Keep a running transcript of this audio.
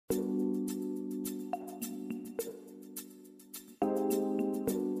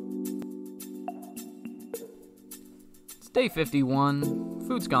day 51.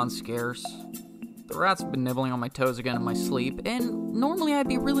 Food's gone scarce. The rats have been nibbling on my toes again in my sleep, and normally I'd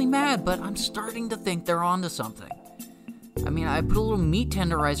be really mad, but I'm starting to think they're onto something. I mean, I put a little meat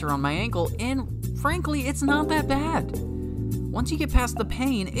tenderizer on my ankle, and frankly, it's not that bad. Once you get past the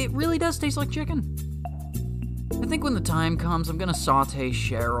pain, it really does taste like chicken. I think when the time comes, I'm gonna saute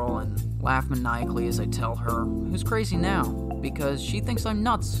Cheryl and laugh maniacally as I tell her, who's crazy now, because she thinks I'm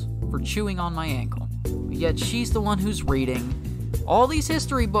nuts for chewing on my ankle. Yet she's the one who's reading all these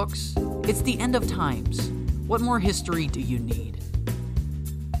history books. It's the end of times. What more history do you need?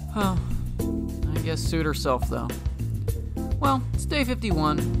 Oh, I guess suit herself though. Well, it's day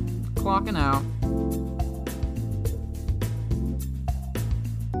 51, clocking out.